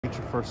Get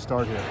your first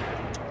start here.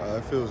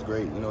 It feels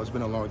great. You know, it's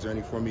been a long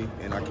journey for me,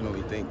 and I can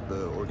only thank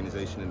the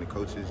organization and the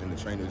coaches and the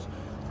trainers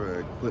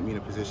for putting me in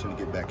a position to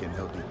get back in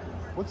healthy.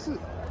 What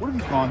have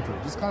you gone through?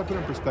 Just kind of put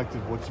in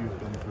perspective what you've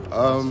been through the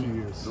last few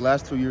years. The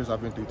last 2 years,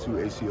 I've been through 2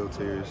 ACL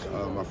tears.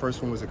 My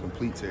first one was a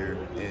complete tear,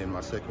 and my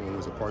second one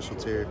was a partial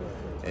tear.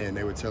 And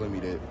they were telling me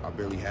that I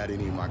barely had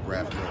any of my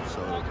graft left.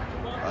 So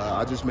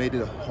I just made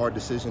it a hard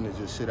decision to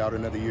just sit out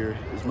another year.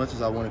 As much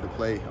as I wanted to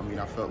play, I mean,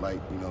 I felt like,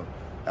 you know,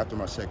 after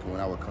my second one,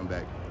 I would come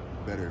back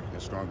better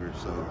and stronger.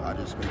 So I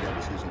just made that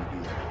decision to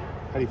do that.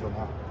 How do you feel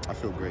now? I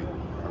feel great.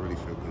 I really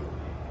feel good.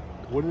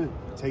 What did it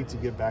take to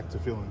get back to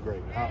feeling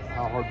great?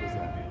 How hard was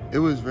that? It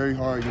was very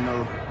hard, you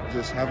know,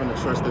 just having to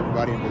trust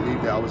everybody and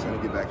believe that I was going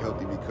to get back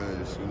healthy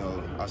because, you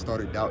know, I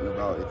started doubting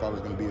about if I was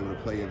going to be able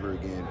to play ever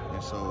again.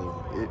 And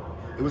so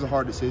it was a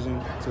hard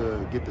decision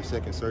to get the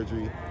second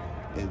surgery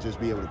and just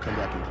be able to come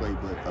back and play.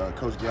 But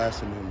Coach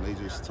Glass and them,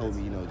 they just told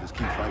me, you know, just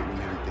keep fighting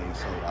and everything.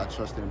 So I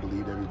trusted and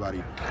believed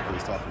everybody that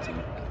was talking to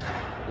me.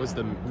 Was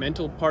the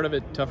mental part of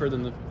it tougher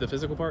than the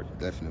physical part?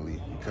 Definitely,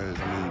 because,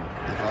 I mean,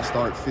 if I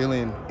start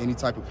feeling any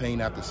type of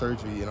pain after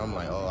surgery and I'm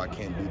like, oh, I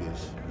can't do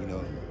this, you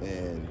know,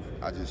 and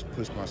I just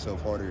pushed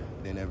myself harder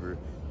than ever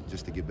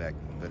just to get back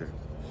better.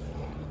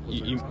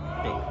 Was it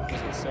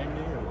the same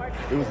knee?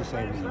 It was the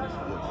same knee, yes.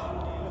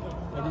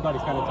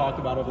 Everybody's kind of talked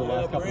about over the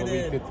last couple of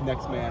weeks, it's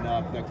next man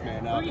up,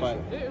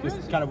 but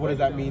just kind of what does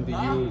that mean to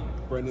you?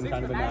 Brendan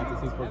kind of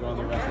announced he's foregoing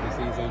the rest of the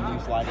season, you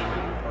slide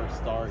into your first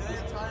start,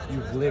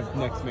 you've lived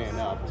next man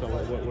up, so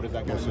what does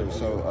that kind of mean?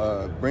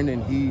 So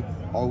Brendan, he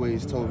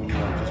always told me, you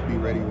know, just be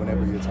ready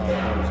whenever your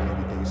time comes and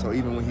everything. So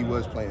even when he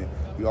was playing,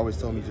 he always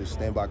told me just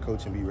stand by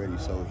coach and be ready.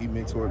 So he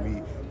mentored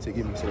me to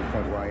get me to the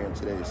point where I am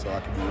today so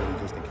I could be ready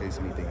just in case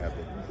anything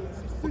happened.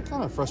 What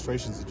kind of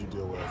frustrations did you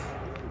deal with?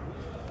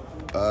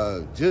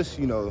 Just,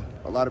 you know,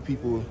 a lot of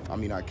people, I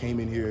mean, I came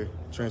in here,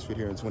 transferred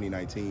here in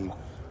 2019,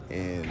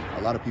 and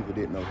a lot of people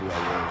didn't know who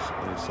I was.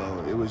 And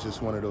so it was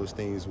just one of those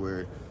things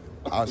where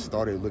I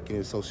started looking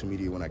at social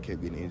media when I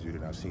kept getting injured,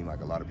 and I've seen like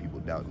a lot of people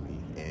doubting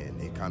me,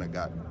 and it kind of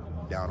got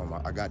down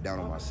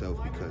on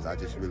myself because I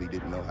just really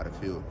didn't know how to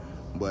feel.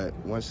 But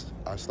once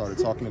I started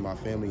talking to my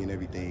family and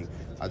everything,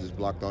 I just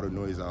blocked all the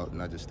noise out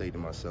and I just stayed to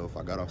myself.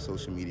 I got off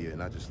social media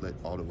and I just let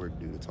all the work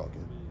do the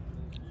talking.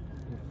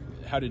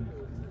 How did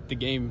the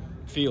game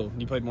feel?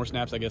 You played more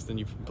snaps, I guess, than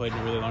you've played in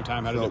a really long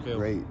time. How did it feel?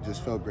 Great.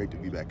 Just felt great to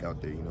be back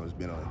out there. You know, it's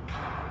been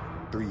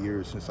 3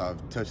 years since I've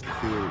touched the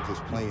field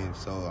just playing.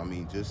 So, I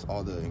mean, just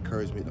all the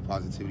encouragement and the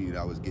positivity that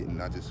I was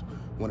getting, I just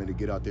wanted to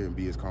get out there and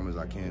be as calm as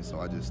I can. So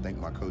I just thank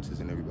my coaches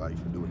and everybody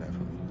for doing that for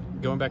me.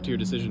 Going back to your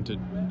decision to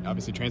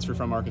obviously transfer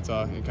from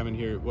Arkansas and come in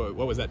here, what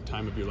was that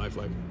time of your life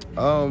like?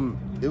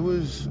 It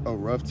was a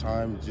rough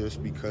time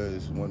just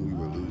because, one, we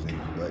were losing.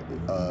 But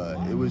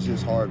it was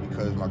just hard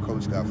because my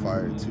coach got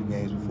fired 2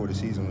 games before the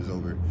season was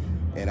over.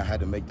 And I had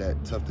to make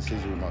that tough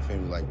decision with my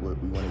family, like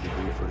what we wanted to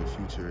do for the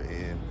future.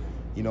 And,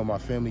 you know, my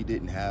family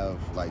didn't have,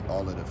 like,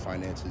 all of the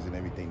finances and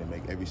everything to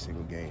make every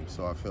single game.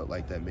 So I felt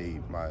like that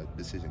made my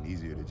decision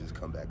easier to just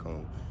come back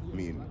home. I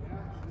mean,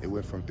 it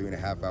went from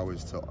 3.5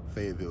 hours to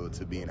Fayetteville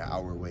to being an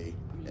hour away,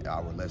 an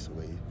hour less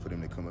away for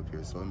them to come up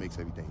here. So it makes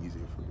everything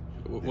easier for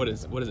me. What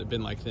has it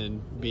been like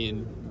then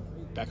being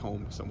back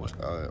home somewhat?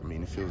 I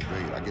mean, it feels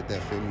great. I get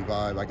that family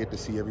vibe. I get to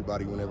see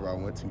everybody whenever I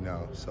want to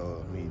now.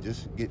 So, I mean,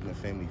 just getting the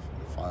family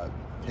vibe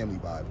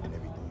and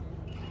everything.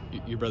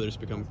 Your brother's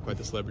become quite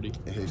the celebrity.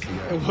 Yes,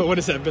 What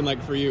has that been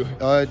like for you?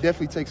 It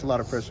definitely takes a lot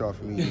of pressure off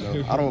of me.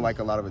 You know, I don't like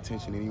a lot of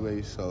attention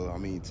anyway. So, I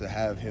mean, to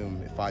have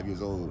him at 5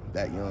 years old,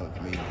 that young, I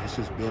mean, it's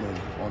just building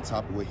on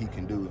top of what he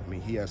can do. I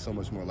mean, he has so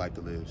much more life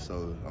to live.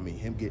 So, I mean,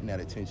 him getting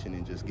that attention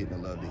and just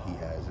getting the love that he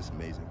has, it's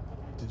amazing.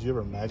 Did you ever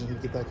imagine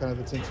he'd get that kind of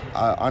attention?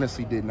 I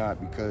honestly did not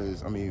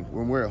because, I mean,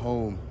 when we're at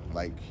home,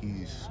 like,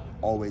 he's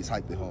always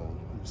hyped at home.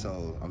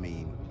 So, I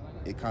mean,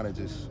 it kind of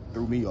just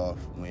threw me off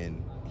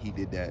when he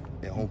did that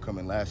at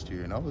homecoming last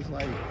year, and I was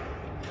like,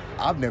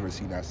 I've never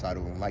seen that side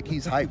of him. Like,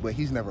 he's hyped, but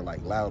he's never,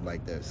 like, loud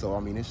like that. So,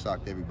 I mean, it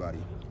shocked everybody.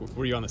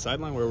 Were you on the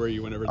sideline? Where were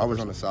you whenever? I was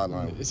on the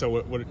sideline.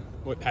 So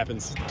what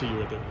happens to you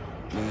right there?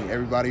 I mean,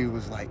 everybody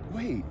was like,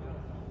 wait,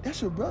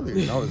 that's your brother.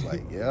 And I was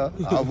like, yeah.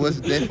 I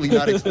was definitely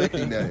not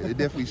expecting that. It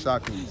definitely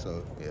shocked me,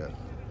 so, yeah.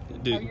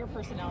 Are your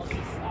personalities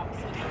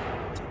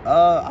opposite?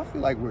 I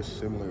feel like we're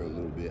similar a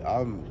little bit.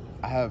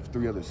 I have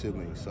 3 other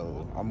siblings,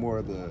 so I'm more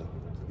of the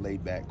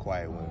laid-back,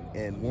 quiet one.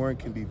 And Warren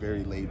can be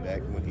very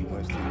laid-back when he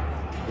wants to,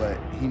 but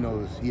he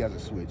knows he has a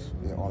switch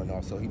on and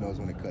off, so he knows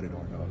when to cut it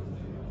on and off.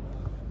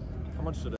 How much did